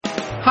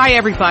Hi,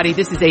 everybody.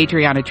 This is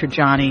Adriana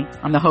Trajani.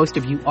 I'm the host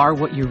of You Are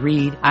What You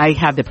Read. I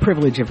have the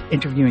privilege of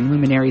interviewing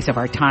luminaries of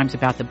our times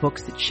about the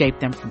books that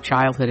shaped them from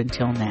childhood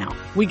until now.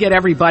 We get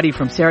everybody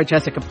from Sarah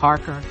Jessica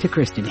Parker to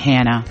Kristen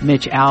Hanna,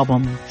 Mitch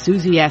Albom,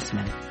 Susie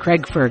Essman,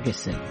 Craig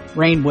Ferguson,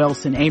 Rainn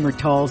Wilson, Amor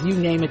Towles, you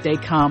name it, they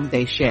come,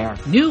 they share.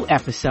 New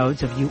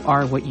episodes of You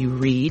Are What You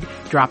Read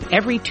drop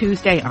every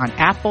Tuesday on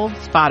Apple,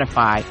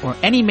 Spotify, or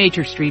any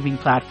major streaming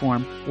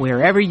platform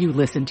wherever you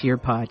listen to your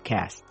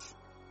podcasts.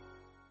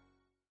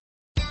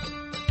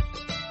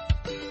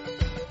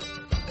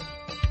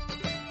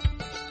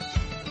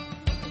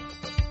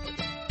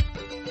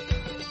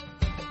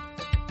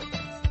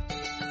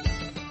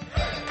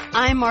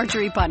 I'm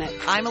Marjorie Punnett.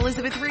 I'm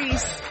Elizabeth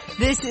Reese.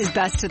 This is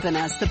Best of the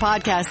Nest, the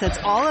podcast that's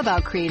all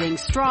about creating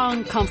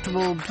strong,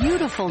 comfortable,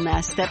 beautiful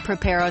nests that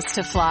prepare us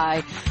to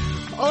fly.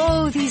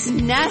 Oh, these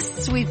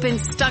nests, we've been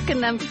stuck in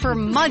them for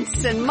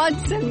months and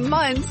months and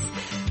months.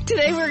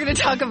 Today we're going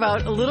to talk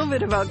about a little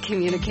bit about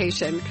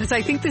communication, because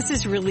I think this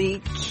is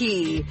really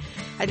key.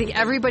 I think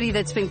everybody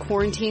that's been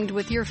quarantined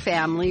with your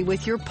family,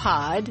 with your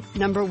pod,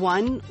 number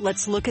one,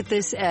 let's look at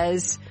this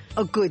as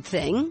a good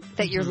thing,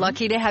 that you're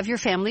lucky to have your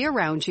family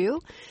around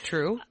you.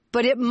 True.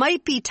 But it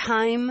might be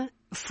time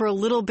for a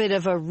little bit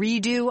of a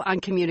redo on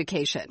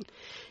communication.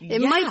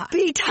 It might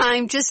be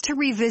time just to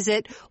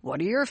revisit,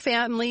 what are your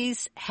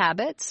family's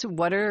habits?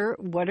 What are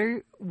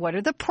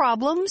the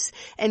problems?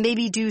 And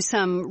maybe do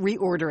some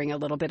reordering a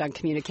little bit on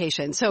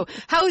communication. So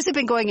how has it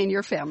been going in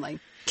your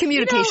family,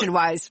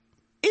 communication-wise?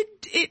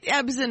 It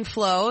ebbs and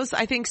flows.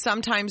 I think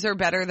sometimes are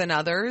better than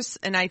others.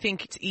 And I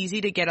think it's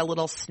easy to get a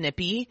little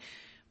snippy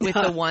with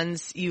the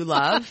ones you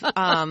love.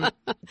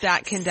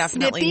 That can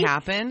definitely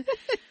happen.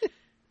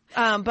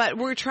 But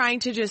we're trying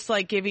to just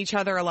give each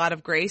other a lot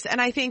of grace.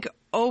 And I think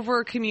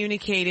over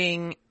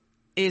communicating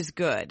is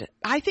good.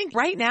 I think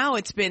right now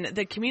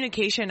the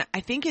communication I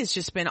think has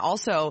just been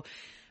also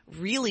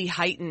really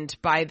heightened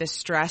by the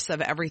stress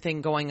of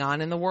everything going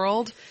on in the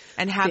world,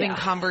 and having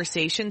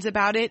conversations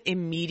about it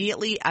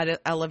immediately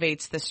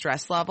elevates the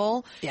stress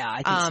level. Yeah,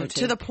 I think so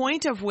too. To the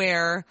point of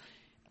where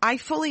I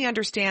fully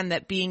understand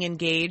that being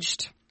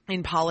engaged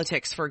in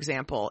politics, for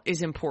example,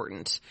 is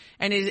important,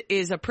 and it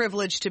is a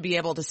privilege to be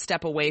able to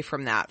step away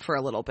from that for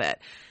a little bit.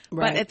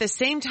 Right. But at the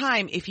same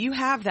time, if you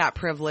have that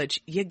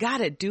privilege, you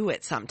gotta do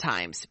it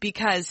sometimes,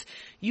 because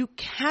you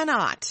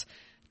cannot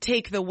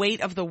take the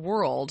weight of the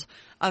world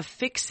of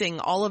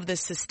fixing all of the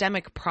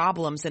systemic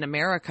problems in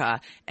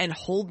America and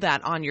hold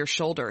that on your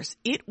shoulders.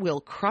 It will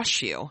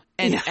crush you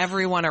and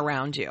everyone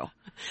around you.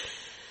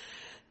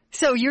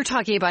 So you're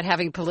talking about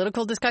having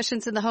political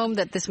discussions in the home,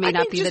 that this may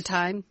not be the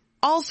time?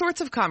 All sorts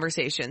of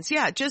conversations.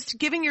 Yeah, just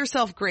giving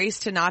yourself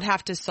grace to not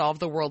have to solve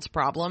the world's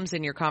problems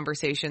in your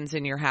conversations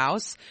in your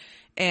house.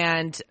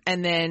 And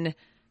then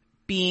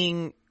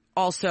being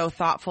also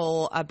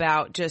thoughtful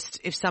about just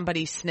if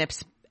somebody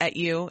snips at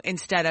you,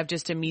 instead of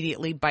just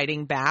immediately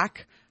biting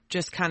back,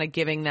 just kind of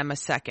giving them a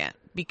second.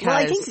 Because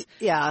I think,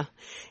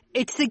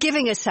 it's the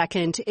giving a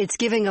second. It's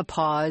giving a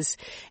pause.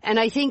 And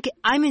I think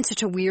I'm in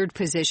such a weird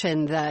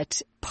position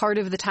that part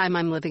of the time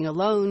I'm living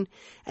alone,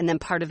 and then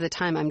part of the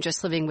time I'm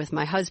just living with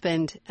my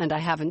husband, and I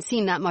haven't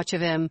seen that much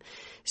of him.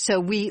 So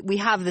we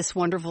have this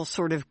wonderful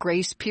sort of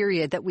grace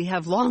period that we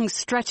have long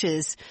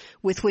stretches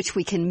with which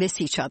we can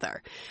miss each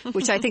other,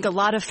 which I think a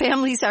lot of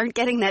families aren't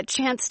getting that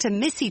chance to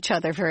miss each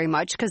other very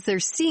much because they're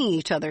seeing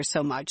each other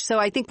so much. So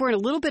I think we're in a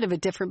little bit of a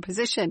different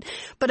position.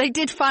 But I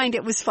did find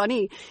it was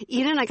funny.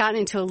 Ian and I got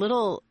into a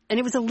little, and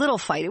it was a little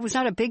fight. It was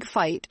not a big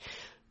fight,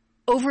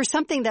 over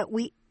something that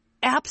we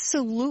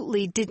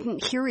absolutely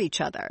didn't hear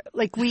each other.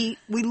 We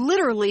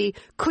literally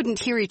couldn't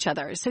hear each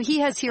other. So he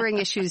has hearing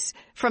issues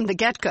from the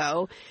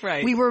get-go.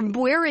 Right. We were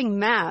wearing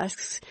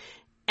masks,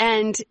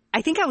 and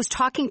I think I was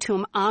talking to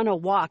him on a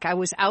walk. I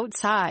was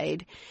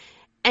outside,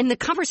 and the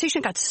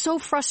conversation got so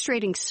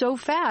frustrating so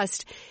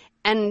fast.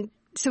 And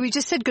so we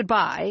just said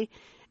goodbye.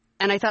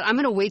 And I thought, I'm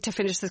going to wait to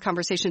finish this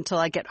conversation until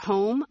I get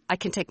home. I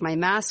can take my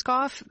mask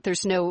off.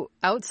 There's no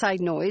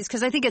outside noise,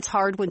 because I think it's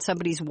hard when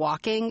somebody's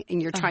walking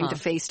and you're trying to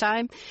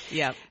FaceTime.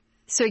 Yeah.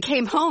 So he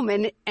came home,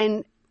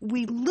 and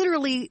we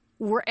literally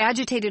were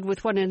agitated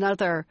with one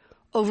another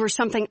over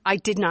something I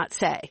did not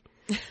say.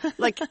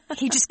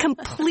 He just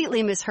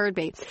completely misheard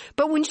me.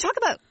 But when you talk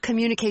about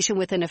communication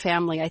within a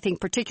family, I think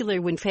particularly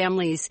when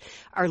families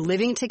are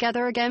living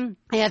together again,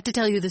 I have to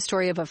tell you the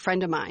story of a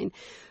friend of mine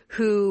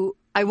who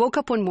I woke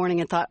up one morning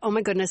and thought, oh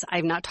my goodness,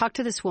 I've not talked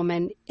to this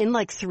woman in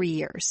 3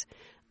 years.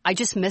 I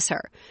just miss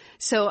her.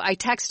 So I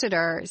texted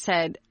her,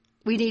 said,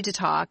 we need to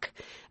talk.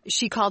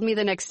 She called me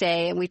the next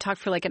day, and we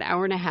talked for an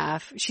hour and a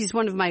half. She's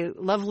one of my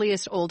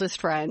loveliest, oldest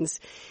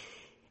friends.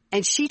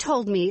 And she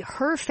told me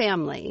her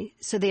family,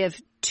 so they have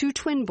 2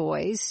 twin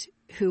boys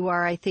who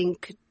are, I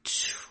think,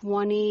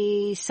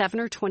 27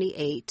 or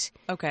 28.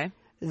 Okay.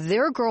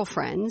 Their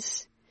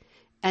girlfriends,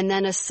 and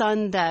then a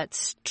son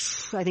that's,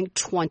 I think,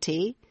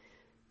 20.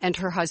 And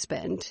her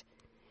husband.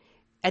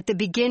 At the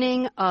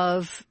beginning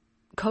of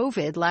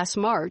COVID last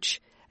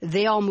March,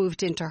 they all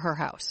moved into her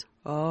house.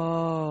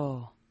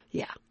 Oh.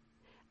 Yeah.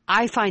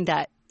 I find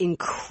that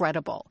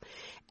incredible.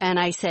 And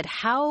I said,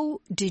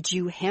 how did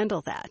you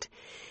handle that?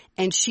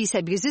 And she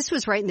said, because this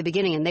was right in the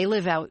beginning, and they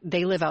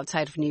live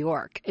outside of New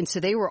York. And so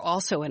they were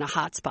also in a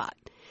hot spot.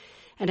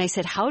 And I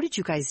said, how did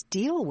you guys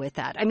deal with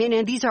that? I mean,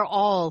 and these are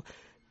all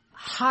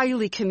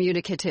highly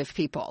communicative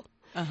people.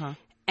 Uh-huh.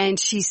 And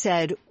she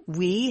said,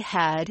 we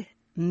had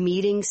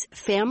meetings,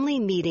 family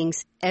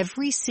meetings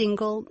every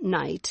single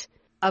night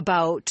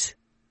about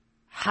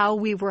how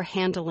we were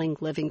handling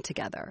living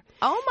together.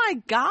 Oh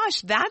my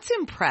gosh, that's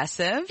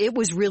impressive. It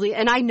was really,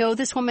 and I know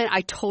this woman,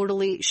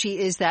 she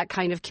is that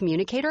kind of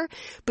communicator,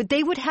 but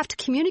they would have to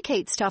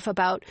communicate stuff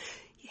about,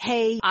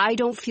 hey, I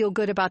don't feel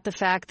good about the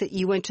fact that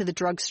you went to the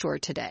drugstore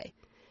today.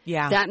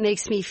 Yeah. That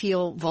makes me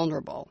feel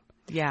vulnerable.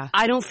 Yeah.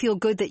 I don't feel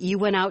good that you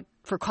went out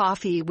for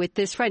coffee with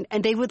this friend.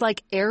 And they would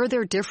like air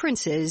their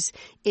differences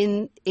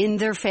in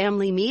their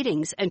family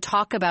meetings and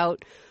talk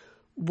about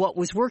what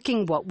was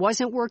working, what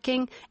wasn't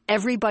working.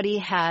 Everybody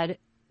had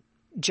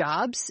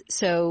jobs.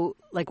 So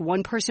like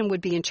one person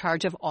would be in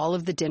charge of all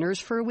of the dinners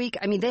for a week.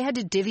 I mean, they had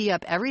to divvy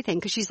up everything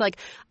because she's like,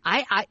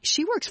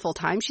 she works full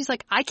time. She's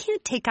like, I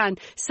can't take on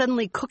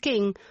suddenly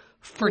cooking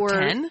for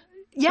 10.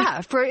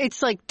 Yeah,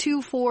 it's like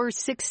 2, 4,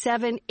 6,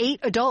 7, 8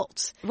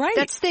 adults. Right.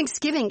 That's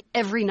Thanksgiving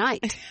every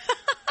night.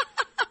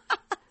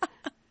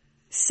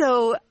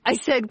 So I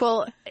said,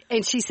 well,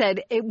 and she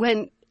said it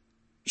went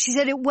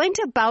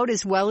about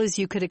as well as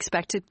you could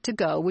expect it to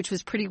go, which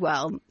was pretty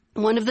well.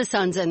 One of the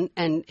sons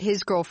and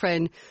his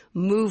girlfriend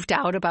moved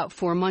out about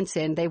 4 months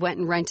in. They went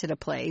and rented a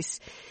place.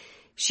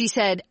 She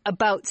said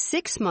about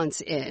 6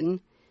 months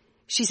in,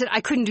 she said,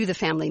 I couldn't do the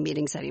family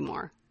meetings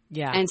anymore.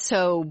 Yeah. And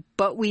so,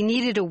 but we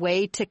needed a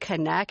way to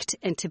connect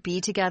and to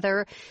be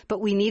together, but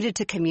we needed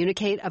to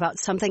communicate about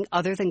something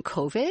other than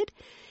COVID.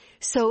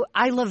 So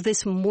I love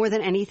this more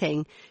than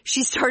anything.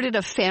 She started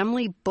a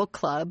family book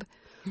club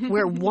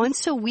where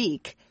once a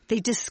week they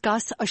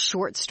discuss a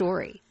short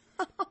story.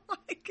 Oh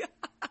my gosh.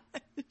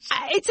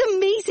 It's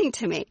amazing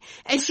to me.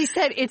 And she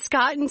said it's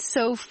gotten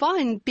so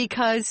fun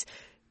because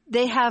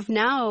they've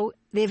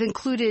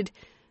included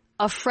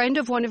a friend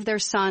of one of their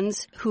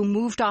sons who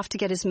moved off to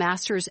get his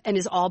master's and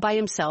is all by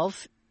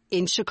himself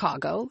in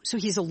Chicago. So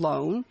he's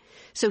alone.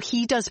 So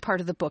he does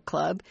part of the book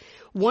club.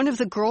 One of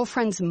the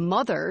girlfriend's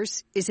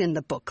mothers is in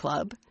the book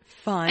club.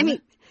 Fun. I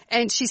mean,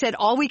 and she said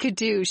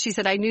she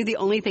said, I knew the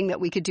only thing that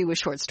we could do was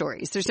short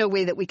stories. There's no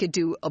way that we could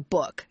do a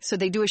book. So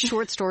they do a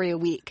short story a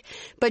week.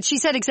 But she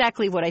said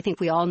exactly what I think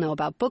we all know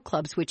about book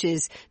clubs, which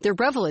is they're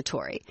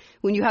revelatory.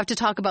 When you have to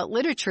talk about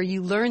literature,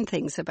 you learn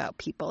things about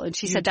people. And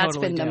she said that's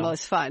been the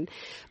most fun.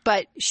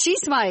 But she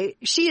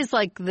is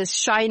like the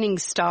shining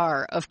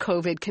star of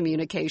COVID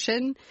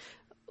communication.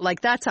 Like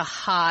that's a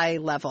high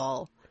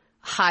level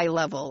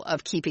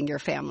of keeping your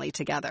family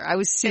together. I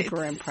was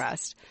super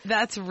impressed.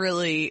 That's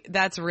really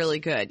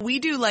good. We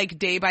do like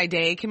day by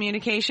day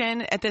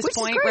communication at this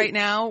point right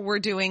now. We're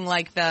doing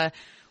like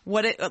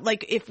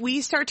if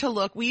we start to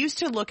look, we used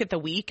to look at the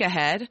week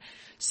ahead.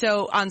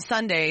 So on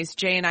Sundays,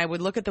 Jay and I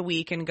would look at the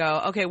week and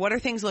go, okay, what are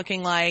things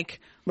looking like?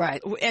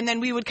 Right. And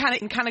then we would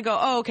kind of go,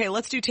 oh, okay,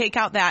 let's do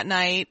takeout that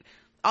night.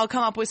 I'll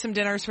come up with some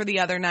dinners for the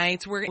other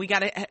nights. We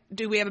have a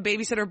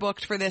babysitter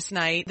booked for this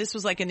night? This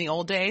was like in the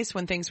old days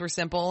when things were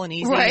simple and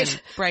easy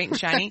and bright and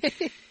shiny.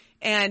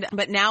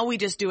 But now we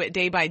just do it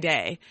day by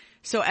day.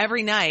 So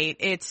every night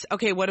it's,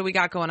 okay, what do we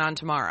got going on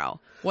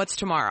tomorrow? What's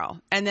tomorrow?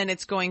 And then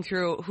it's going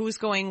through who's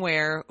going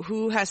where,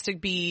 who has to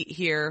be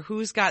here,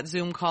 who's got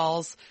Zoom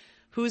calls,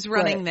 who's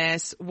running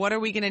this, what are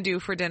we going to do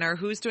for dinner,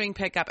 who's doing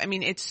pickup. I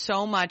mean, it's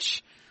so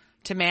much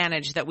to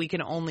manage that we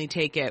can only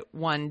take it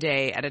one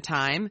day at a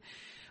time.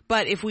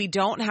 But if we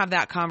don't have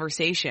that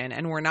conversation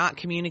and we're not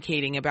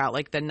communicating about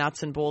like the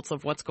nuts and bolts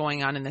of what's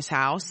going on in this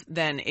house,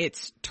 then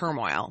it's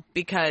turmoil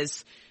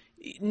because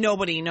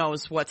nobody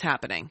knows what's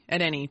happening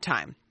at any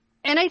time.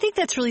 And I think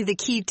that's really the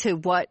key to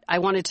what I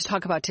wanted to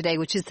talk about today,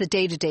 which is the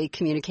day-to-day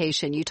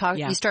communication. You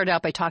started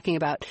out by talking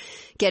about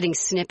getting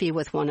snippy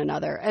with one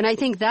another. And I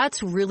think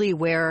that's really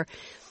where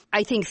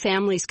I think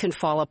families can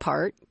fall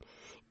apart.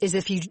 Is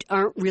if you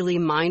aren't really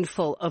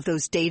mindful of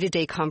those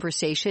day-to-day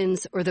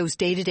conversations or those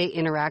day-to-day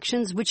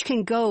interactions, which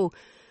can go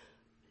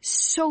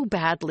so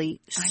badly,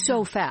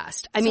 so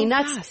fast. I mean,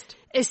 that's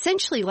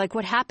essentially like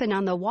what happened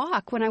on the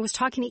walk when I was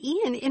talking to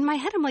Ian. In my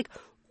head, I'm like,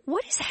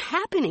 what is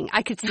happening?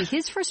 I could see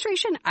his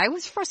frustration. I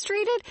was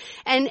frustrated.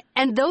 And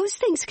those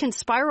things can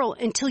spiral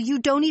until you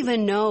don't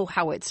even know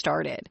how it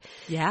started.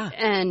 Yeah.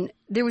 And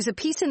there was a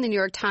piece in the New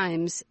York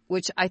Times,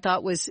 which I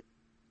thought was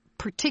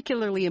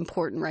particularly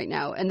important right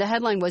now. And the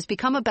headline was,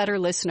 become a better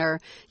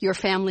listener. Your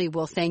family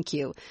will thank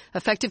you.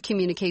 Effective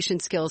communication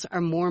skills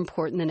are more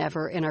important than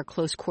ever in our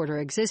close quarter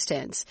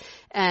existence.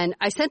 And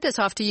I sent this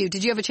off to you.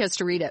 Did you have a chance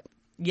to read it?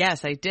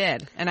 Yes, I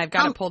did. And I've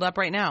got it pulled up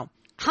right now.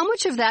 How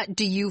much of that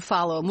do you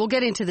follow? And we'll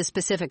get into the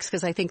specifics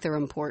because I think they're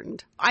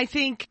important. I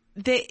think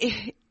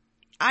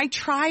I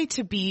try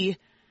to be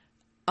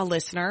a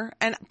listener,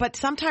 but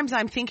sometimes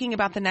I'm thinking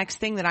about the next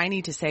thing that I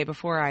need to say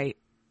before I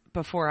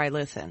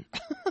listen.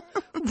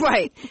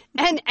 Right.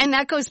 And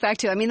that goes back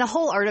to, I mean, the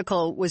whole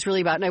article was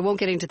really about, and I won't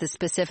get into the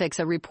specifics,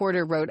 a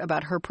reporter wrote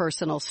about her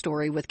personal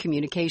story with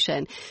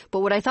communication.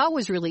 But what I thought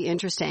was really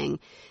interesting,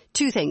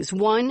 two things.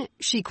 One,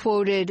 she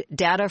quoted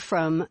data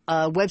from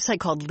a website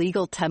called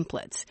Legal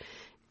Templates.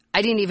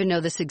 I didn't even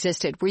know this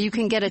existed, where you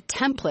can get a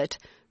template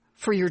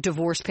for your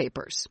divorce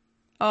papers.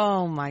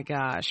 Oh my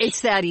gosh.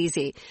 It's that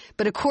easy.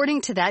 But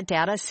according to that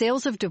data,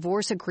 sales of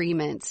divorce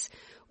agreements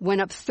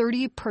went up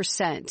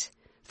 30%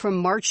 from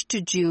March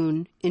to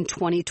June in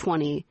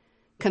 2020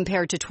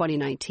 compared to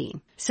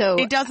 2019. So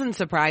it doesn't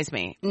surprise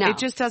me. No. It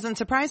just doesn't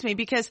surprise me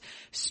because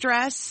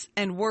stress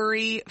and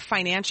worry,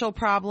 financial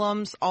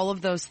problems, all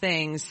of those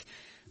things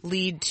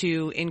lead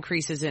to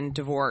increases in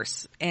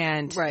divorce.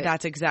 And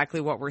That's exactly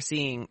what we're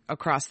seeing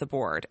across the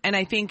board. And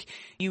I think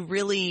you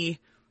really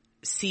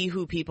see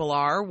who people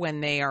are when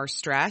they are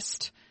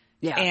stressed.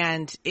 Yeah.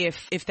 And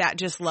if that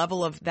just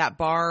level of that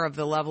bar of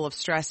the level of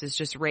stress is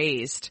just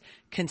raised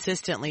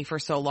consistently for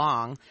so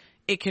long,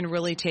 it can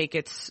really take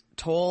its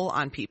toll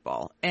on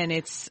people. And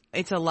it's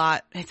a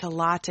lot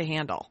to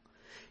handle.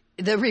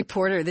 The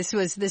reporter,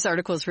 this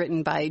article is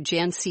written by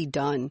Jan C.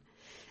 Dunn.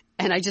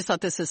 And I just thought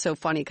this is so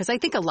funny because I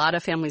think a lot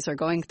of families are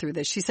going through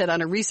this. She said,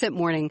 on a recent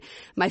morning,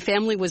 my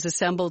family was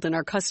assembled in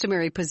our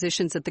customary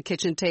positions at the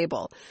kitchen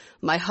table.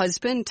 My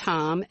husband,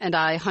 Tom, and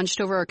I hunched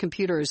over our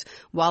computers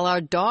while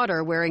our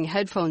daughter, wearing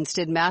headphones,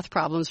 did math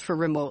problems for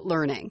remote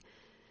learning.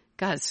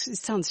 God, it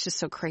sounds just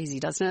so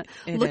crazy, doesn't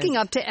it? Looking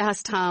up to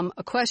ask Tom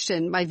a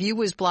question, my view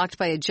was blocked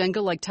by a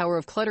Jenga-like tower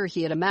of clutter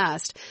he had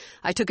amassed.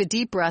 I took a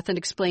deep breath and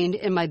explained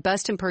in my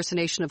best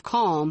impersonation of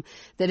calm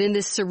that in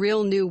this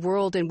surreal new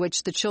world in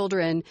which the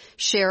children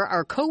share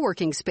our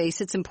co-working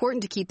space, it's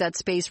important to keep that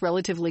space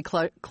relatively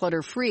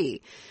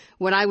clutter-free.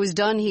 When I was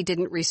done, he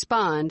didn't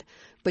respond.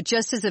 But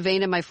just as a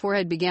vein in my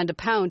forehead began to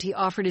pound, he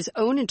offered his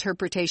own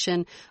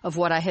interpretation of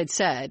what I had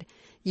said.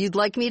 You'd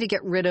like me to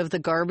get rid of the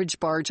garbage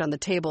barge on the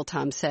table,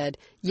 Tom said.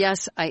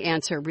 Yes, I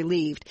answer,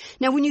 relieved.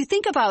 Now, when you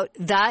think about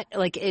that,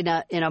 like in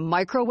a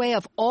micro way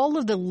of all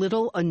of the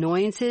little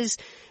annoyances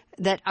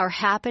that are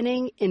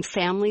happening in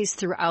families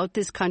throughout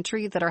this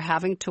country that are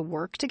having to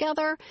work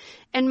together,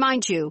 and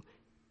mind you,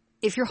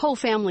 if your whole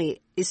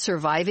family is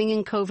surviving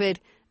in COVID,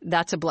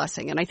 that's a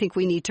blessing. And I think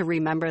we need to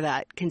remember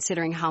that,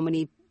 considering how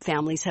many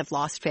families have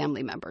lost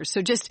family members.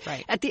 So just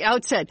at the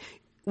outset,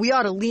 we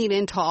ought to lean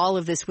into all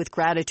of this with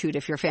gratitude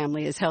if your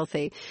family is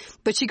healthy.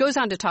 But she goes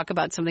on to talk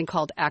about something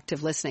called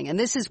active listening. And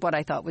this is what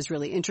I thought was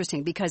really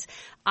interesting because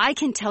I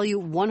can tell you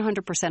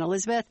 100%,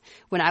 Elizabeth,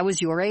 when I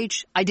was your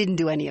age, I didn't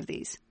do any of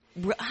these.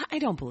 I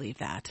don't believe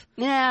that.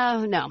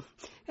 No.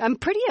 I'm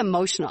pretty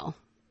emotional.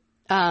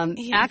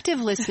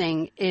 Active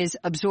listening is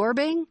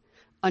absorbing,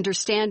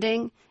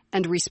 understanding,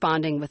 and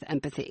responding with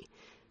empathy.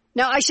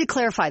 Now, I should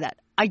clarify that.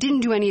 I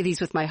didn't do any of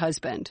these with my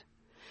husband.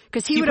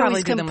 Because he would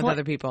always do them with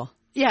other people.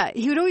 Yeah,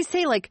 he would always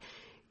say, like,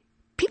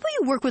 people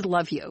you work with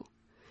love you.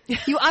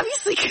 You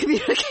obviously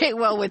communicate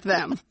well with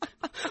them.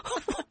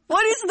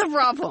 What is the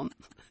problem?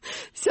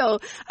 So,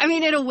 I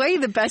mean, in a way,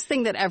 the best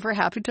thing that ever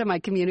happened to my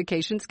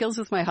communication skills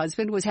with my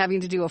husband was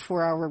having to do a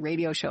 4-hour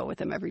radio show with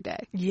him every day.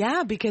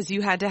 Yeah, because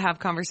you had to have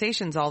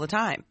conversations all the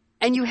time.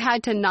 And you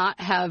had to not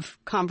have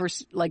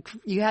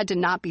you had to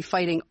not be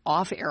fighting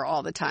off air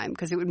all the time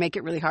because it would make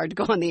it really hard to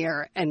go on the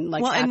air and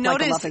act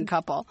like a loving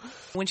couple.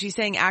 When she's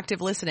saying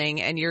active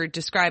listening and you're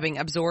describing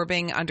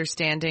absorbing,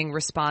 understanding,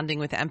 responding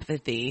with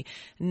empathy,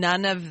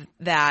 none of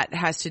that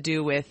has to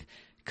do with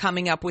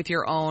coming up with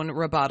your own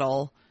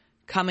rebuttal,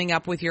 coming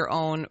up with your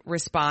own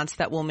response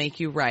that will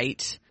make you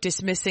right,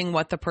 dismissing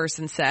what the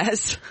person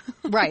says.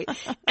 Right.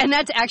 And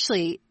that's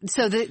actually,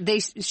 so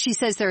she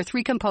says there are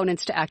 3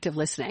 components to active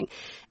listening.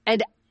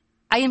 And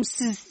I am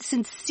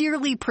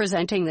sincerely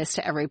presenting this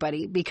to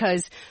everybody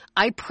because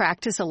I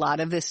practice a lot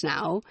of this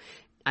now.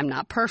 I'm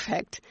not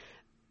perfect,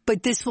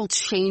 but this will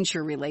change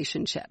your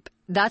relationship.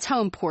 That's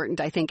how important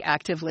I think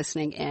active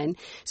listening is.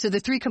 So the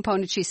 3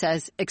 components, she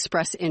says,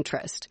 express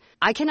interest.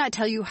 I cannot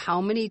tell you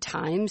how many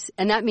times,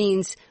 and that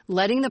means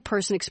letting the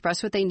person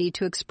express what they need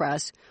to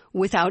express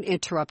without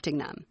interrupting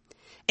them.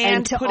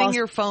 And putting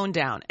your phone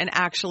down and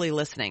actually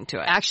listening to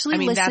it.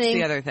 Listening. That's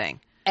the other thing.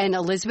 And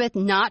Elizabeth,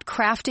 not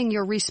crafting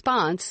your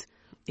response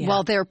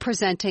while they're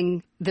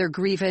presenting their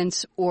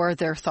grievance or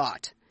their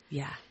thought.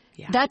 Yeah.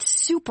 That's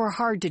super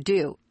hard to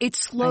do. It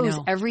slows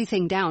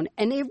everything down.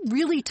 And it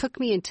really took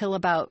me until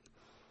about,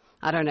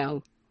 I don't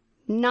know,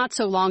 not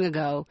so long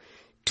ago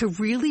to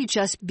really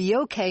just be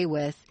okay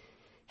with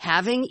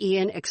having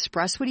Ian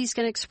express what he's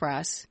going to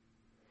express,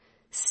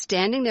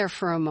 standing there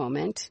for a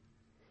moment,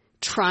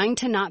 trying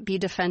to not be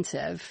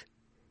defensive,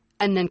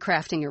 and then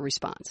crafting a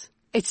response.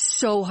 It's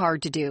so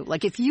hard to do.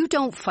 Like, if you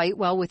don't fight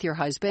well with your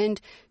husband,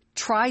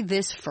 try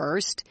this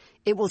first.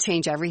 It will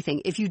change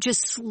everything if you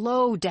just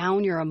slow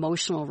down your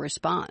emotional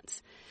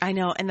response. I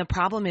know. And the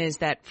problem is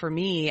that for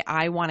me,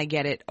 I want to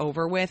get it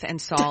over with and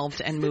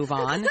solved and move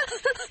on.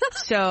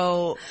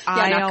 So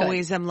I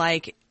always am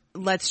like,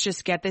 let's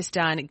just get this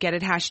done, get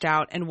it hashed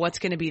out, and what's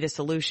going to be the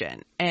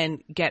solution,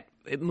 and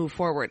move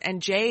forward.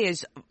 And Jay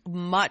is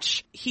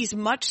he's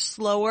much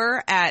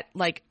slower at,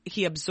 like,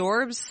 he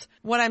absorbs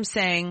what I'm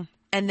saying,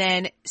 and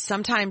then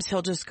sometimes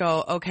he'll just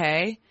go,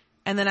 okay.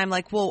 And then I'm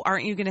like, well,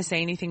 aren't you going to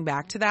say anything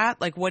back to that?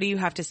 Like, what do you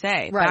have to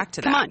say back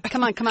to that?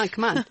 Come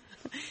on.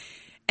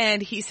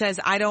 And he says,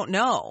 I don't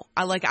know.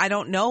 I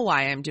don't know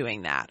why I'm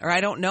doing that, or I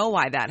don't know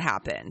why that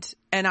happened.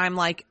 And I'm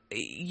like,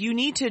 you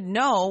need to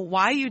know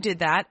why you did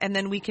that, and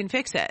then we can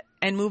fix it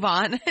and move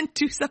on and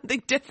do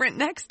something different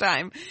next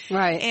time.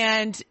 Right.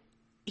 And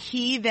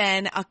he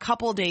then a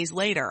couple days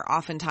later,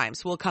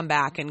 oftentimes, will come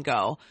back and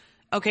go,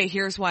 okay,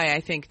 here's why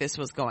I think this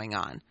was going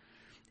on.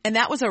 And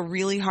that was a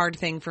really hard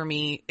thing for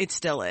me. It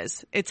still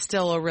is. It's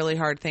still a really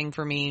hard thing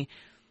for me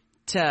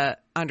to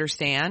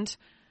understand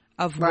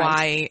of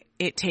why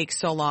it takes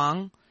so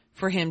long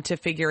for him to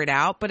figure it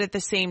out. But at the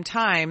same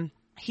time,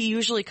 he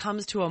usually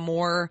comes to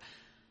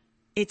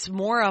it's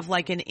more of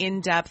like an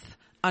in-depth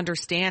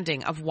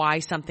understanding of why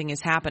something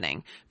is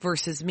happening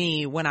versus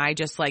me when I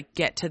just like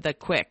get to the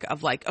quick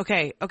of like,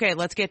 okay,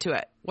 let's get to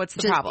it. What's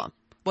the problem?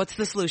 What's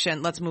the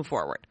solution? Let's move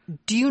forward.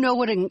 Do you know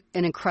what an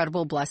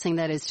incredible blessing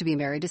that is to be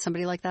married to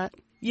somebody like that?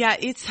 Yeah,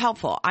 it's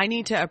helpful. I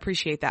need to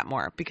appreciate that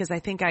more because I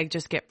think I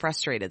just get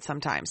frustrated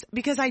sometimes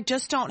because I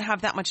just don't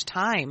have that much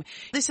time.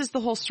 This is the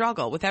whole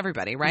struggle with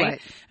everybody,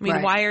 right? I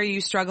mean, why are you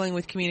struggling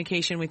with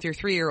communication with your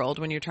 3-year-old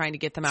when you're trying to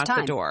get them out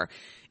the door?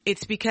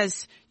 It's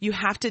because you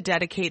have to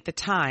dedicate the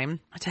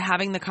time to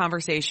having the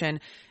conversation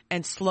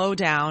and slow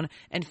down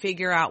and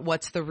figure out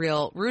what's the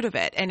real root of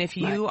it. And if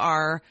you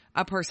are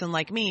a person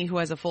like me who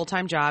has a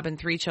full-time job and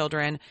 3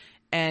 children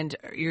and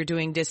you're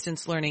doing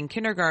distance learning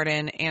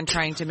kindergarten and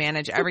trying to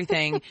manage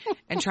everything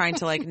and trying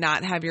to like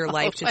not have your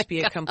life just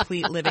be a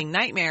complete living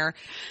nightmare,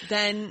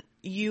 then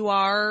you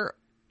are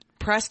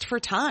pressed for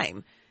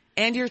time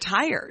and you're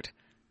tired.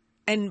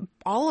 And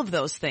all of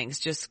those things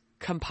just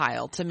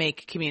compile to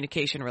make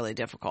communication really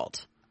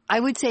difficult. I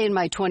would say in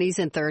my 20s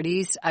and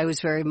 30s, I was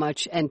very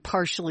much, and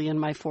partially in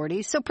my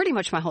 40s, so pretty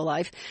much my whole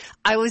life,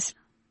 I was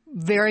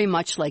very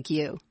much like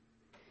you.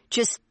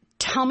 Just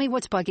tell me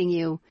what's bugging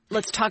you.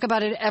 Let's talk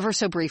about it ever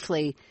so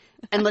briefly,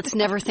 and let's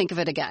never think of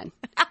it again.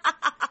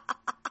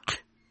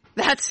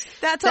 That's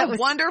a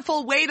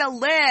wonderful way to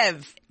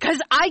live.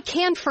 Because I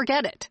can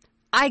forget it.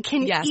 I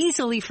can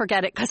easily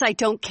forget it because I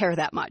don't care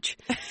that much.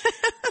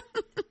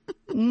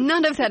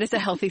 None of that is a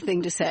healthy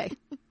thing to say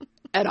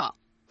at all.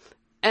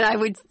 And I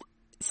would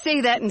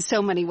say that in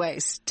so many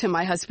ways to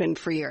my husband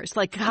for years.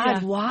 Like,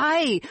 God,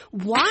 why?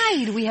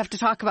 Why do we have to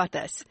talk about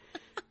this?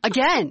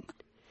 Again.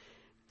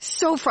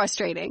 So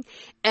frustrating.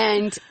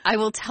 And I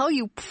will tell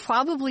you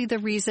probably the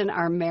reason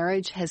our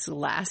marriage has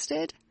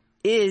lasted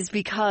is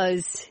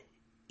because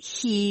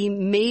he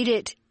made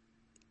it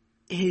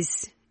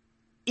is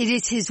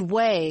his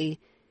way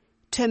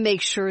to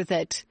make sure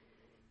that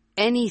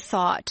any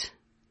thought,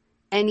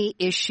 any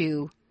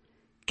issue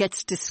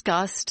gets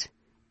discussed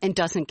and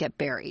doesn't get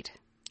buried.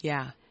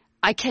 Yeah.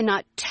 I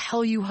cannot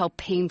tell you how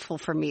painful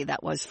for me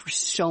that was for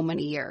so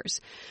many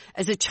years.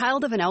 As a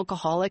child of an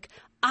alcoholic,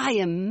 I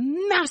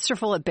am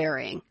masterful at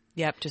burying.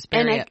 Yep, just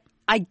bury it.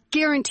 I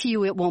guarantee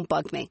you it won't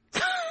bug me.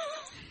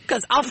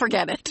 Because I'll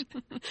forget it.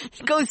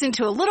 It goes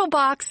into a little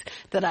box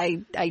that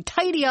I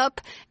tidy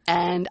up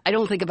and I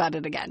don't think about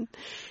it again.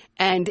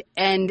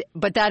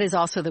 But that is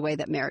also the way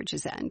that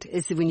marriages end,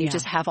 is when you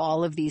just have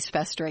all of these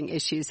festering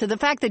issues. So the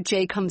fact that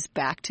Jay comes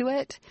back to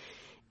it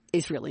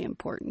is really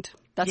important.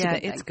 That's a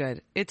good thing. It's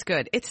good. It's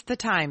good. It's the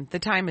time. The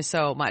time is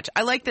so much.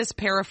 I like this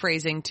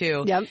paraphrasing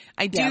too. Yep.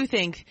 I do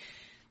think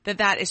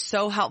that is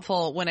so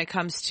helpful when it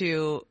comes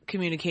to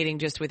communicating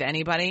just with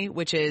anybody,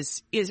 which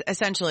is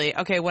essentially,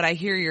 okay, what I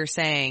hear you're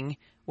saying,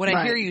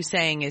 I hear you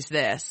saying is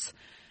this,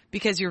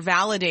 because you're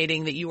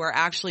validating that you are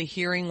actually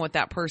hearing what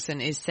that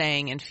person is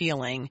saying and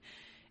feeling.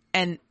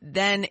 And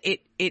then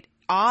it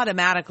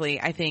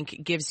automatically, I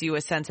think, gives you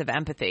a sense of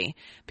empathy,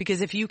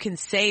 because if you can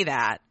say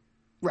that,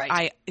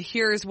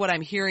 here's what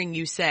I'm hearing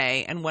you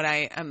say and what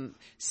I am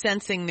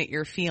sensing that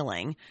you're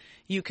feeling,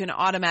 you can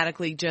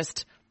automatically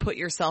just put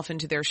yourself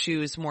into their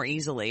shoes more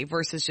easily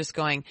versus just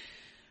going,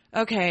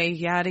 okay,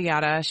 yada,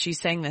 yada,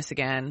 she's saying this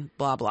again,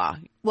 blah, blah.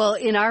 Well,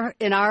 in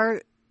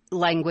our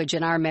language,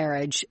 in our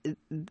marriage,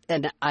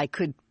 and I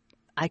could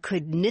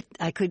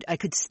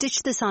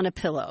stitch this on a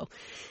pillow,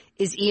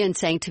 is Ian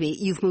saying to me,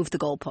 you've moved the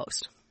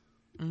goalpost.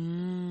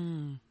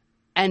 And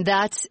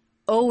that's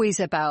always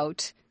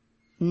about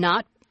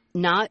not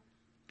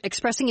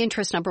expressing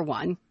interest, number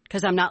one,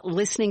 because I'm not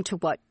listening to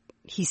what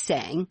he's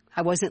saying.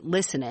 I wasn't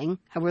listening.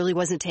 I really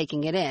wasn't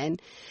taking it in.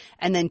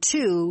 And then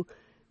 2,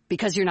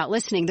 because you're not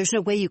listening, there's no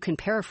way you can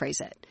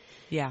paraphrase it.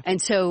 Yeah.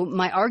 And so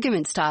my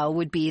argument style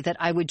would be that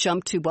I would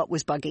jump to what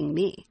was bugging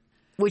me,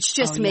 which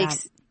just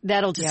makes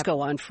that'll just go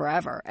on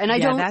forever. And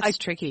that's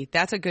tricky.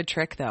 That's a good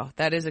trick though.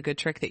 That is a good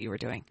trick that you were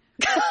doing.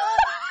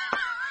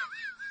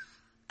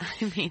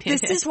 mean,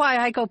 this is why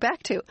I go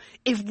back to,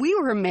 if we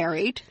were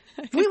married,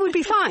 we would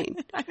be fine.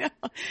 I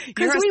know.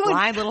 You're a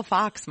sly little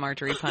fox,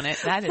 Marjorie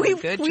Punnett. That is a good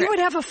trick. We would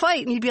have a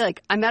fight and you'd be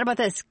like, I'm mad about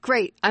this.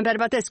 Great. I'm mad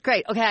about this.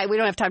 Great. Okay. We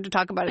don't have time to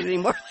talk about it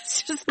anymore.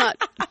 Let's just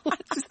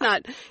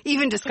not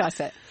even discuss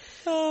it.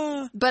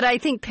 But I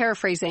think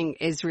paraphrasing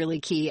is really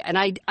key. And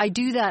I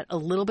do that a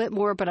little bit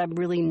more, but I'm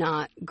really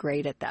not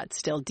great at that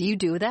still. Do you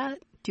do that?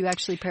 Do you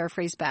actually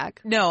paraphrase back?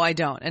 No, I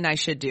don't. And I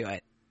should do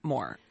it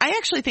more. I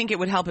actually think it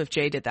would help if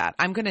Jay did that.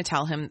 I'm going to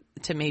tell him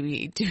to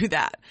maybe do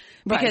that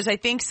because I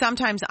think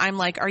sometimes I'm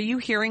like, are you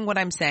hearing what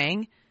I'm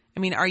saying? I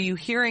mean, are you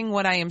hearing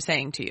what I am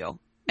saying to you?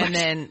 And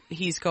then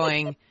he's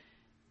going,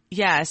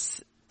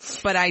 yes,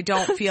 but I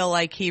don't feel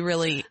like he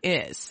really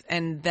is.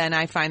 And then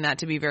I find that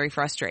to be very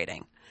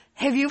frustrating.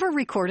 Have you ever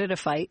recorded a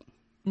fight?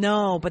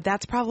 No, but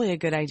that's probably a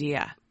good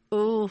idea.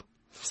 Ooh.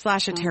 / a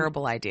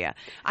terrible idea.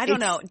 I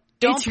don't know.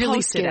 Don't really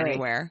post it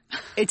anywhere.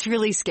 It's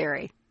really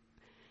scary.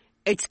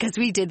 It's because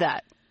we did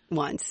that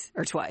once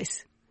or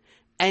twice.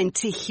 And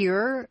to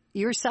hear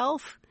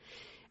yourself,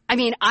 I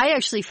mean, I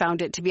actually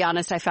found it, to be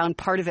honest, I found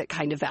part of it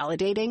kind of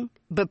validating,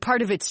 but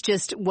part of it's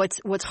just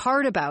what's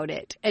hard about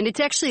it. And it's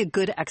actually a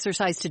good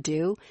exercise to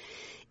do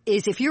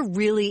is if you're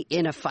really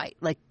in a fight,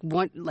 like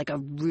a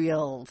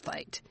real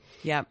fight.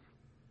 Yep.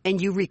 And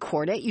you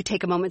record it, you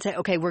take a moment and say,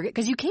 okay,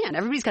 because you can.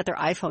 Everybody's got their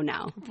iPhone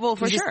now. Well,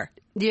 for sure.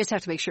 You just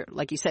have to make sure,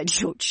 like you said,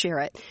 you don't share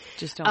it.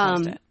 Just don't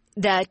post it.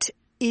 That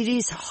it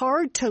is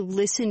hard to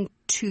listen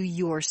to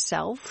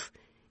yourself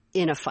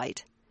in a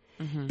fight.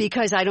 Mm-hmm.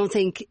 Because I don't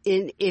think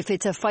if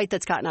it's a fight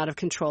that's gotten out of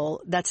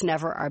control, that's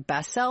never our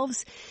best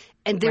selves.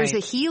 And there's a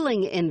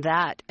healing in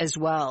that as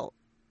well,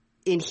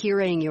 in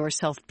hearing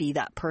yourself be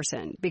that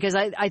person. Because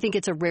I think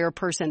it's a rare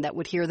person that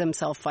would hear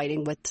themselves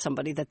fighting with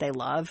somebody that they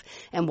love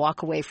and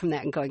walk away from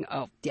that and going,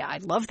 oh, yeah, I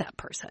love that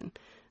person.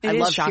 I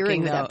love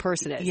hearing who that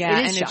person is. Yeah,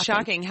 and it's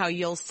shocking how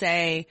you'll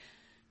say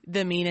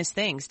the meanest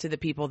things to the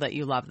people that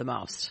you love the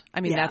most.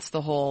 I mean, that's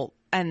the whole,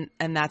 and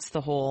that's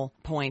the whole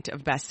point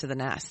of Best to the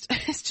Nest,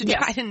 is to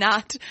try to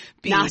not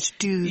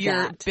do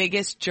your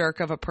biggest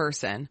jerk of a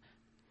person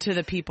to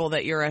the people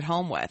that you're at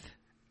home with.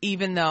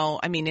 Even though,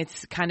 I mean,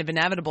 it's kind of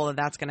inevitable that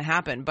that's going to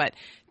happen, but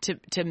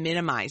to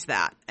minimize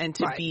that and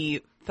to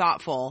be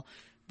thoughtful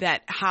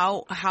that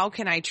how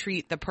can I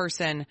treat the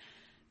person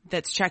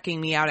that's checking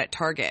me out at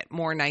Target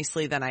more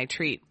nicely than I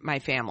treat my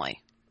family?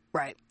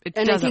 Right. It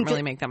doesn't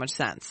really make that much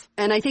sense.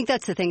 And I think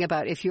that's the thing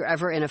about if you're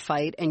ever in a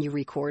fight and you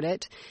record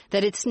it,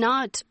 that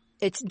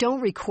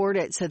don't record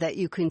it so that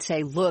you can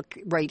say, look,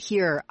 right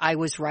here, I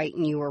was right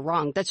and you were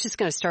wrong. That's just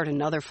going to start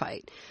another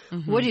fight.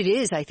 Mm-hmm. What it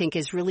is, I think,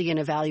 is really an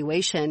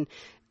evaluation.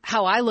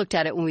 How I looked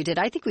at it when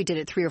I think we did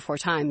it 3 or 4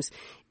 times,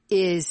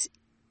 is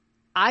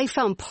I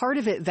found part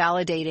of it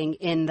validating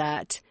in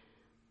that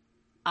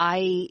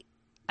I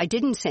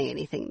didn't say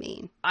anything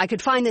mean. I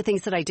could find the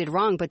things that I did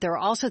wrong, but there are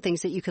also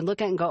things that you can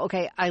look at and go,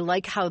 okay, I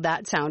like how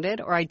that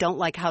sounded, or I don't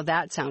like how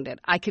that sounded.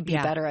 I could be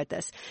better at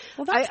this.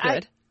 Well, that's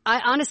good.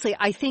 I honestly,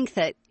 I think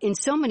that in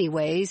so many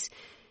ways,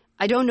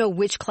 I don't know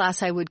which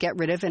class I would get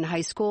rid of in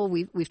high school.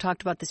 We've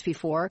talked about this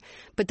before,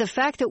 but the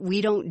fact that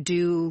we don't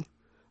do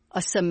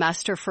a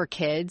semester for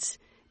kids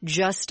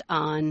just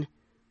on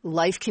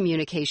life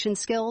communication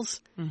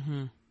skills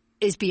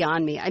is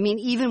beyond me. I mean,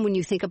 even when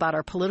you think about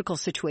our political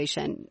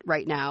situation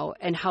right now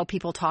and how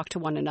people talk to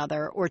one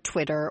another or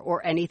Twitter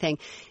or anything,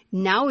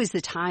 now is the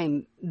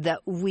time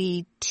that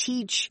we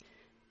teach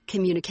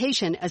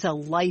communication as a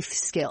life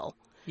skill.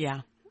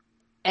 Yeah.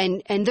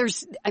 And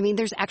there's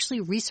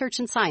actually research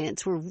and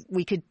science where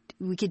we could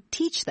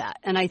teach that.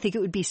 And I think it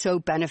would be so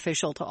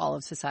beneficial to all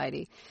of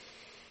society.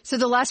 So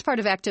the last part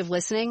of active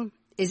listening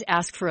is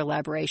ask for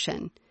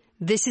elaboration.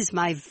 This is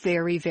my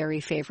very, very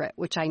favorite,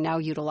 which I now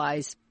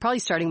utilize probably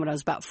starting when I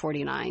was about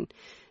 49.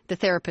 The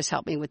therapist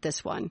helped me with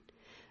this one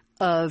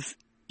of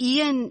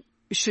Ian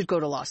should go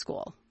to law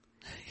school.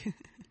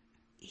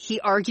 He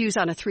argues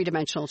on a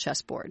 3-dimensional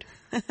chessboard.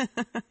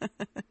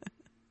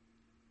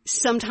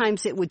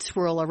 Sometimes it would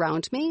swirl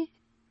around me.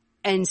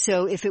 And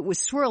so if it was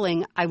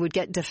swirling, I would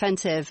get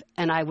defensive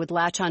and I would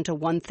latch onto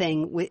one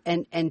thing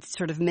and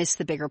sort of miss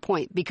the bigger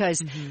point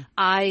because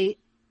I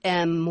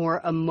am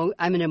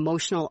I'm an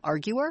emotional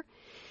arguer.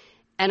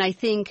 And I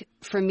think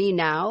for me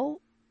now,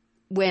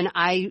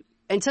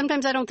 and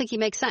sometimes I don't think he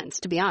makes sense,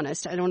 to be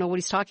honest. I don't know what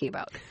he's talking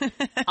about.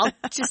 I'll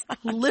just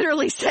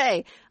literally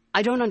say,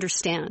 I don't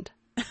understand.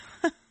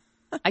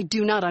 I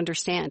do not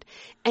understand.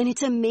 And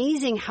it's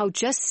amazing how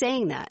just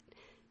saying,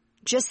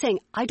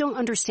 I don't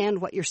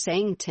understand what you're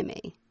saying to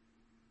me.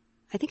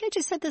 I think I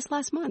just said this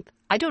last month.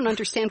 I don't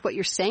understand what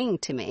you're saying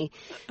to me.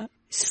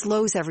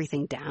 Slows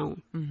everything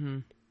down. Mm-hmm.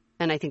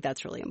 And I think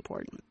that's really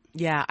important.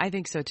 Yeah, I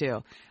think so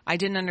too. I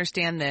didn't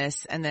understand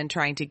this, and then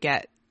trying to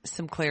get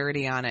some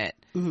clarity on it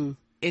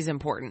is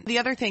important. The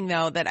other thing,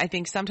 though, that I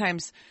think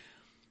sometimes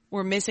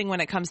we're missing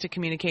when it comes to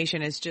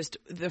communication is just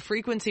the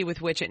frequency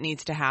with which it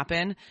needs to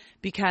happen,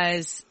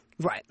 because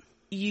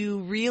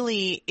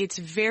it's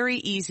very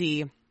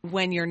easy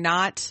when you're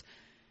not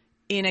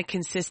in a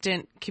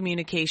consistent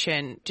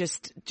communication,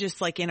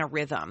 just like in a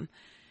rhythm,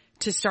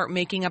 to start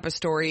making up a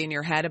story in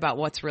your head about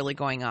what's really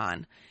going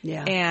on.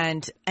 Yeah.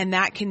 And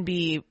that can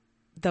be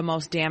the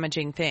most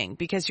damaging thing,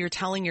 because you're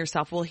telling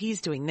yourself, well,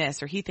 he's doing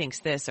this or he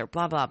thinks this or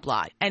blah, blah,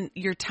 blah. And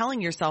you're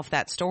telling yourself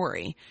that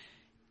story,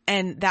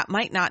 and that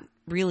might not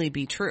really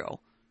be true.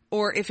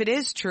 Or if it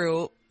is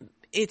true,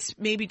 it's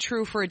maybe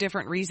true for a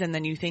different reason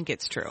than you think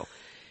it's true.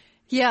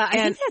 Yeah,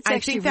 I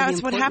think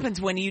that's really what happens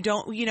when you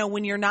don't, you know,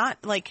 when you're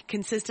not like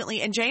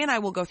consistently, and Jay and I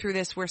will go through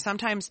this where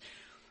sometimes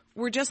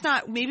we're just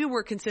not, maybe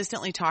we're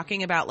consistently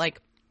talking about like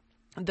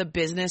the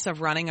business of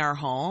running our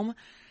home,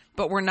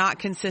 but we're not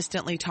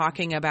consistently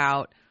talking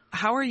about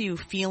how are you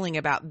feeling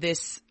about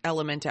this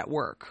element at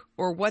work,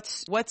 or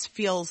what's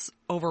feels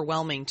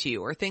overwhelming to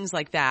you, or things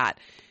like that.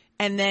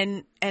 And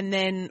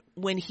then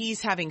when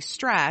he's having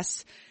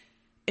stress,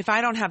 if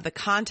I don't have the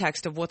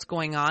context of what's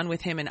going on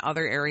with him in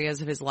other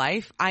areas of his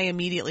life, I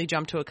immediately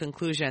jump to a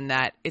conclusion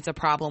that it's a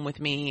problem with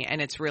me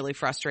and it's really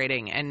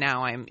frustrating and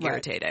now I'm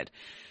irritated.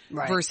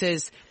 Right.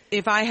 Versus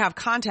if I have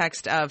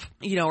context of,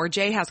 you know, or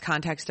Jay has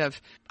context of,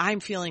 I'm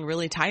feeling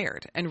really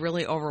tired and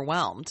really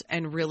overwhelmed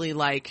and really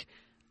like,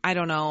 I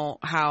don't know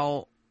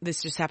how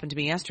this just happened to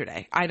me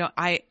yesterday.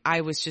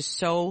 I was just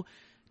so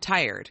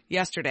tired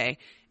yesterday.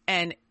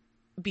 And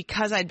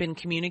because I'd been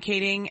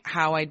communicating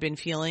how I'd been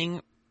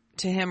feeling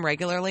to him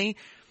regularly,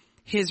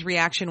 his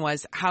reaction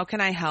was, how can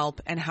I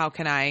help and how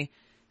can I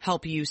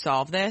help you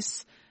solve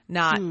this?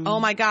 Not, oh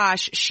my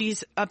gosh,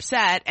 she's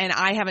upset and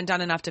I haven't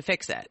done enough to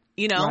fix it,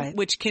 you know,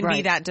 which can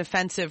be that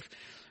defensive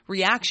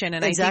reaction.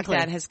 And I think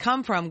that has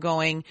come from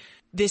going,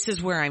 this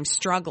is where I'm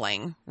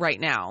struggling right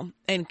now,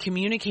 and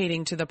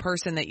communicating to the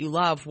person that you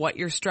love what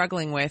you're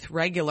struggling with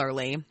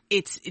regularly.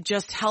 It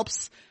just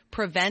helps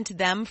prevent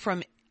them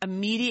from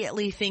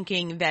immediately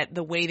thinking that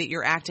the way that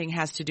you're acting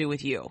has to do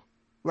with you.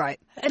 Right.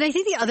 And I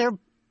think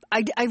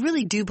I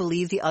really do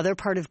believe the other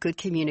part of good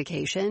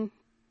communication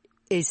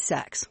is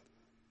sex.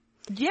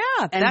 Yeah,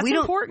 and that's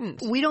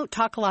important. We don't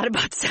talk a lot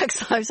about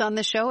sex lives on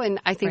the show,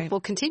 and I think we'll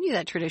continue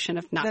that tradition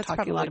of not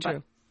talking a lot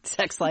about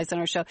sex lives on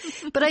our show.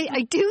 But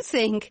I do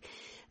think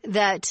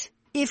that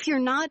if you're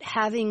not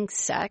having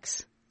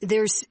sex,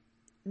 there's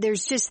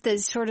just the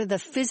sort of the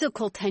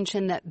physical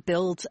tension that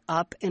builds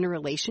up in a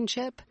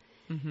relationship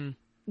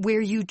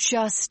where you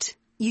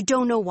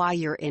don't know why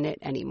you're in it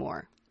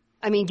anymore.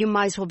 I mean, you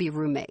might as well be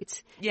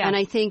roommates. Yeah. And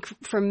I think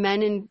for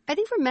men and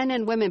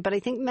women, but I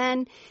think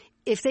men,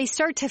 if they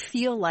start to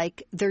feel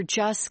like they're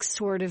just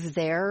sort of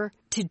there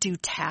to do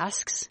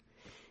tasks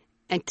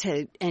and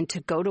to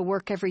go to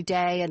work every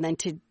day, and then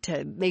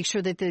to make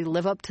sure that they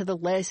live up to the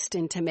list,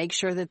 and to make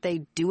sure that they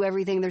do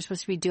everything they're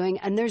supposed to be doing,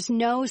 and there's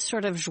no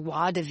sort of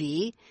joie de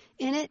vivre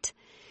in it.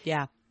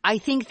 Yeah. I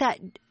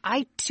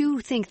do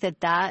think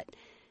that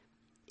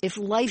if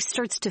life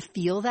starts to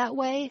feel that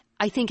way,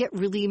 I think it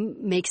really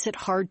makes it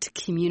hard to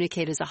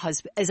communicate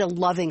as a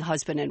loving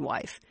husband and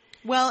wife.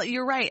 Well,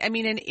 you're right. I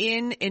mean,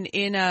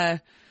 in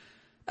a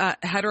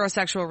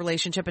heterosexual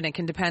relationship, and it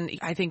can depend.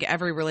 I think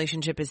every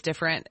relationship is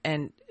different,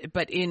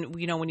 but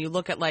when you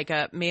look at like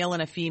a male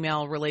and a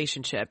female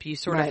relationship, you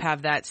sort of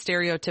have that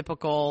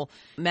stereotypical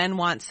men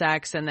want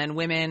sex and then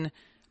women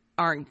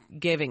aren't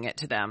giving it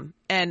to them.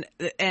 And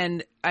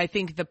I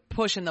think the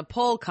push and the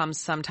pull comes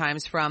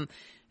sometimes from,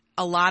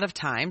 a lot of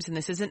times, and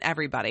this isn't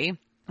everybody,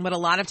 but a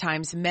lot of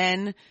times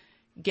men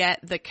get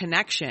the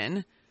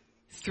connection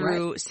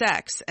through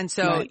sex. And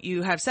so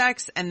you have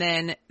sex and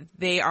then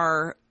they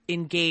are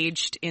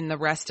engaged in the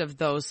rest of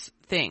those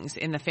things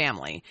in the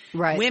family.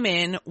 Right.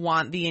 Women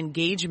want the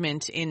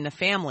engagement in the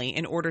family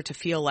in order to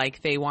feel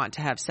like they want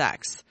to have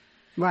sex.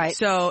 Right.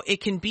 So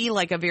it can be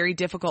like a very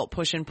difficult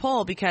push and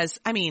pull because,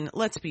 I mean,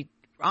 let's be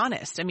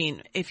honest. I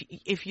mean,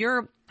 if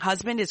your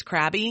husband is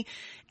crabby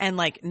and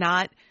like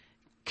not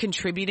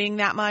contributing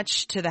that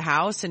much to the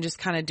house and just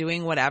kind of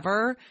doing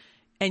whatever,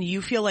 and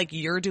you feel like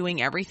you're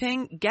doing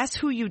everything, guess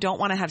who you don't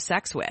want to have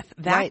sex with?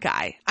 That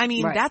guy. I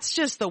mean, that's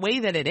just the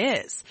way that it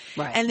is.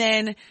 Right. And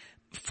then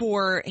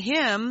for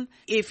him,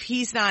 if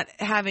he's not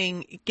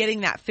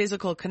getting that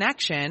physical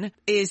connection,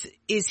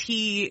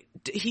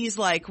 he's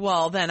like,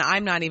 well, then I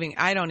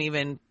don't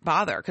even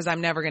bother because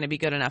I'm never going to be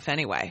good enough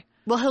anyway.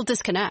 Well, he'll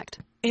disconnect.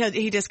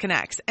 He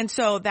disconnects. And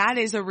so that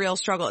is a real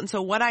struggle. And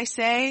so what I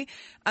say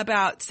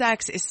about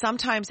sex is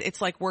sometimes it's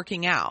like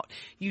working out.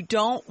 You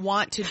don't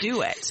want to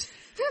do it,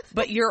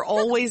 but you're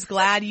always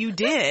glad you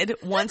did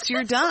once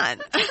you're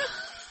done.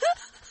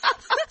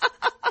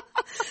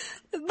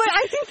 But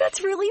I think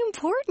that's really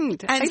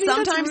important. And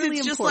sometimes really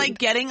it's just like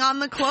getting on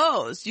the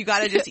clothes. You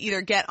got to just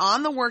either get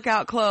on the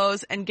workout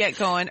clothes and get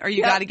going, or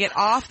you got to get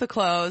off the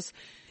clothes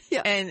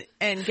and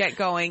get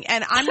going.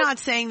 And I'm not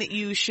saying that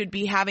you should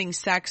be having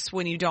sex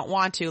when you don't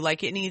want to.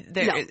 Like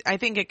I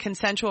think a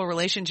consensual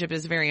relationship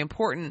is very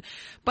important,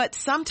 but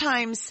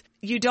sometimes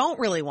you don't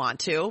really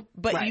want to,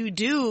 but you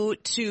do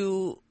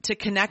to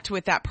connect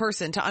with that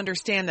person, to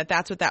understand that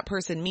that's what that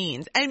person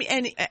means.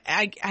 And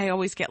I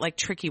always get like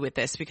tricky with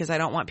this because I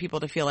don't want people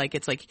to feel like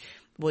it's like,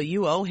 well,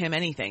 you owe him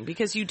anything,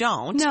 because you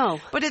don't. No.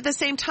 But at the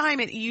same time,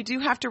 you do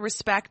have to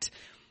respect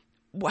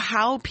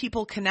how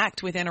people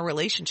connect within a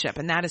relationship,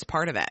 and that is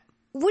part of it.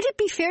 would it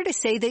be fair to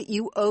say that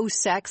you owe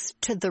sex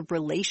to the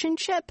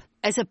relationship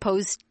as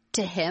opposed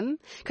to him?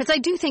 Because I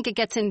do think it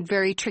gets in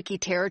very tricky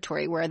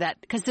territory where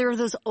because there are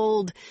those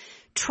old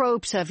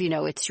tropes of,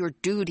 it's your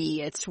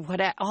duty, it's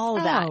all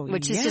of that,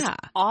 which is just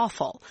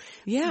awful.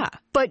 Yeah.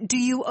 But do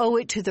you owe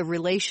it to the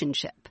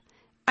relationship?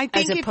 I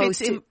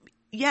think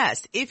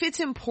if it's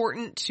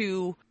important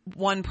to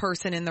one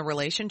person in the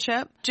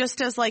relationship,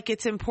 just as like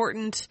it's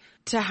important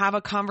to have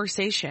a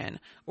conversation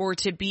or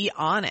to be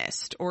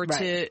honest or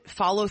to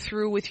follow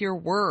through with your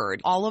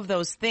word, all of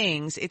those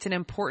things, it's an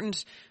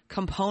important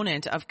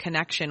component of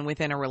connection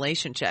within a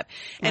relationship.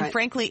 And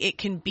frankly, it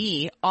can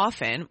be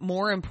often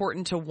more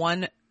important to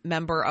one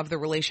member of the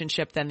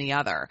relationship than the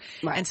other.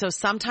 Right. And so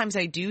sometimes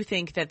I do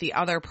think that the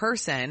other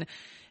person,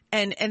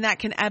 and that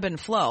can ebb and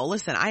flow.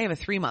 Listen, I have a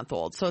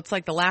 3-month-old, so it's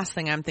like the last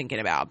thing I'm thinking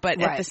about. But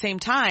at the same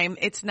time,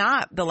 it's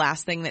not the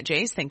last thing that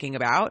Jay's thinking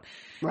about.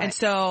 Right. And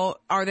so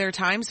are there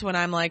times when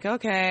I'm like,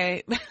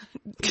 okay,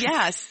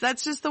 yes,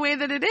 that's just the way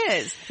that it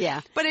is. Yeah.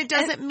 But it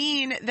doesn't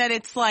mean that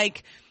it's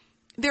like,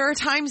 there are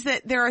times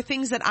that there are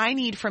things that I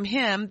need from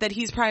him that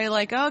he's probably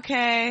like,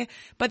 okay.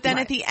 But then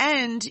at the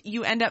end,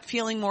 you end up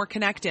feeling more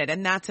connected,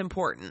 and that's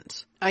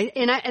important.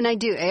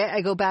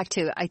 I go back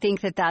to, I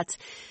think that's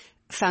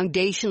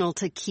foundational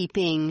to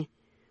keeping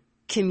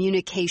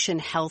communication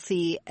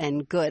healthy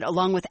and good,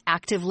 along with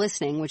active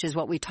listening, which is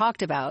what we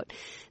talked about.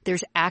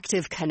 There's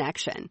active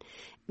connection.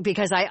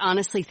 Because I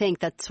honestly think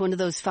that's one of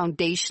those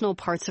foundational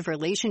parts of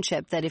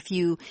relationship that if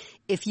you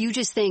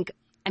just think,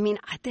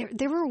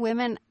 there were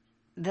women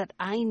that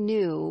I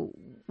knew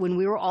when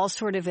we were all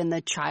sort of in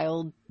the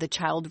child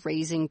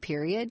raising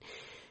period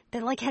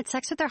that like had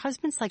sex with their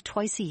husbands like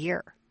twice a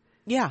year.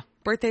 Yeah.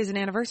 Birthdays and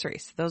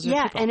anniversaries. Those are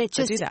people and it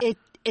that do that.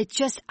 It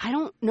just, I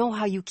don't know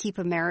how you keep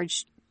a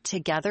marriage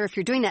together if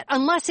you're doing that,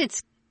 unless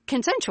it's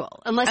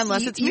consensual,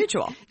 unless it's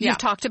mutual. You've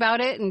talked about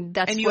it, and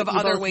that's and you what have you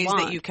other both ways want.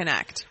 that you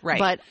connect, right?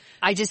 But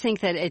I just think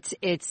that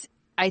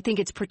I think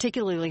it's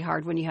particularly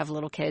hard when you have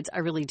little kids. I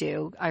really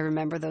do. I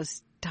remember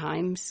those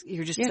times.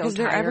 You're just so tired. because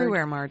they're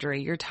everywhere,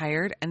 Marjorie. You're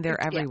tired, and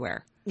they're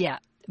everywhere. Yeah.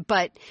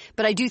 But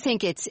I do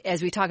think it's,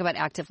 as we talk about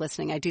active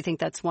listening, I do think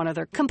that's one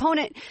other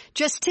component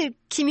just to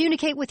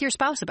communicate with your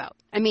spouse about.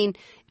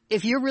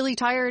 If you're really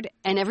tired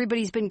and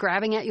everybody's been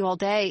grabbing at you all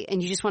day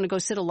and you just want to go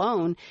sit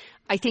alone,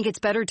 I think it's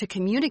better to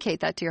communicate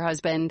that to your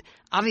husband,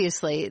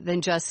 obviously, than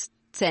just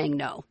saying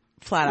no.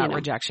 Flat out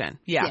rejection.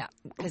 Yeah. Yeah.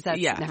 Because that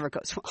never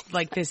goes well.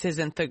 Like, this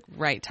isn't the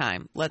right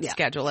time. Let's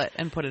schedule it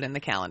and put it in the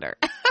calendar.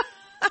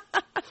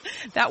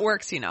 That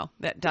works,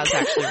 That does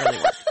actually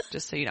really work,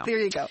 just so you know. There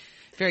you go.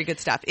 Very good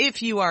stuff.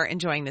 If you are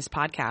enjoying this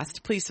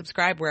podcast, please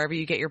subscribe wherever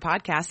you get your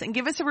podcasts and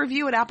give us a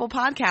review at Apple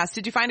Podcasts.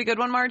 Did you find a good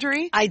one,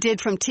 Marjorie? I did,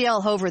 from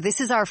T.L. Hover.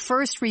 This is our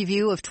first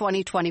review of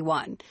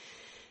 2021.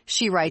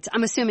 She writes,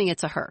 I'm assuming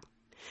it's a her.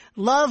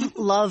 Love,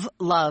 love,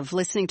 love.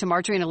 Listening to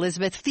Marjorie and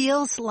Elizabeth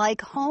feels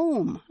like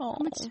home. Oh,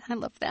 I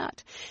love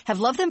that. Have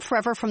loved them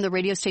forever from the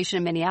radio station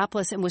in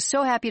Minneapolis and was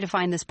so happy to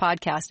find this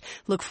podcast.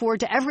 Look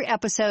forward to every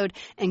episode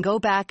and go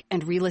back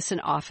and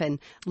re-listen often.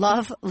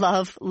 Love,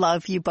 love,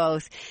 love you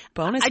both.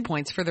 Bonus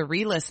points for the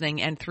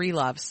re-listening and 3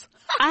 loves.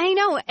 I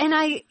know. And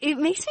it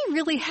makes me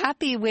really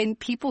happy when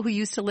people who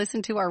used to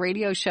listen to our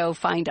radio show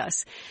find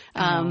us.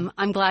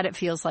 I'm glad it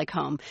feels like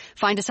home.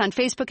 Find us on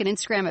Facebook and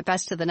Instagram at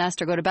Best of the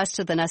Nest, or go to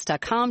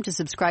bestofthenest.com to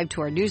subscribe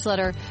to our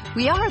newsletter.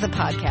 We are the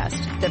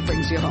podcast that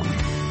brings you home.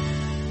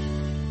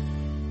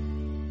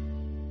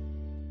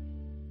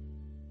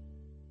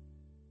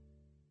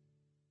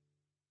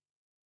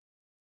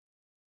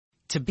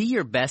 To be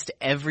your best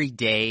every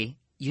day,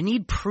 you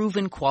need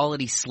proven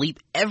quality sleep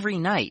every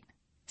night.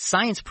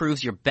 Science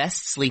proves your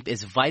best sleep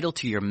is vital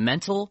to your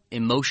mental,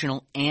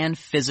 emotional, and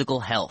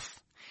physical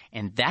health.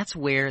 And that's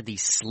where the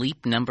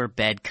Sleep Number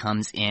bed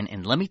comes in.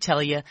 And let me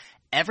tell you,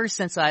 ever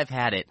since I've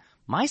had it,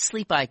 my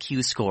sleep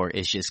IQ score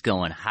is just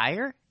going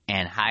higher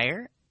and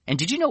higher. And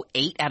did you know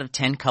 8 out of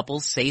 10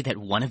 couples say that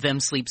one of them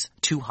sleeps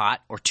too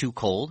hot or too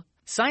cold?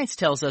 Science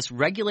tells us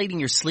regulating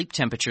your sleep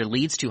temperature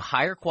leads to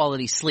higher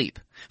quality sleep.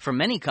 For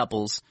many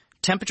couples,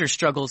 temperature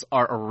struggles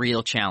are a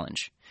real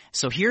challenge.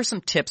 So here are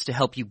some tips to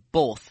help you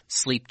both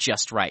sleep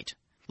just right.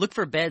 Look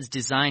for beds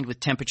designed with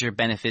temperature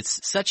benefits,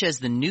 such as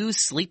the new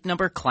Sleep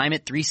Number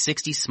Climate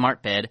 360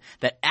 smart bed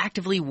that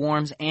actively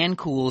warms and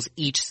cools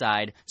each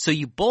side so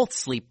you both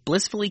sleep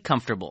blissfully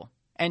comfortable.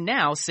 And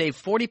now save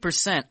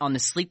 40% on the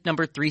Sleep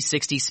Number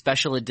 360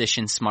 Special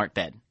Edition smart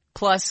bed,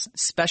 plus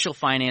special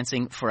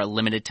financing for a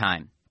limited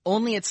time.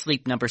 Only at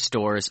Sleep Number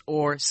stores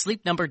or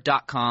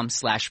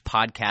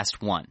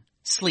sleepnumber.com/podcast1.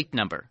 Sleep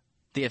Number,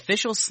 the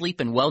official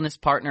sleep and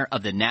wellness partner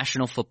of the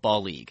National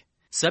Football League.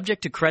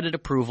 Subject to credit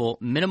approval,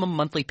 minimum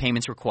monthly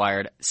payments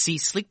required. See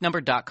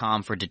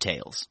sleepnumber.com for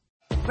details.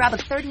 Grab a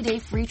 30-day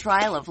free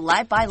trial of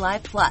Live by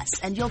Live Plus,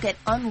 and you'll get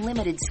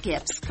unlimited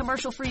skips,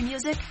 commercial-free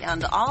music,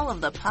 and all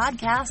of the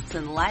podcasts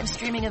and live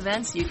streaming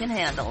events you can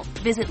handle.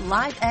 Visit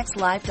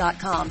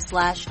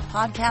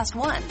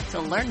livexlive.com/podcast1 to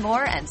learn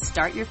more and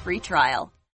start your free trial.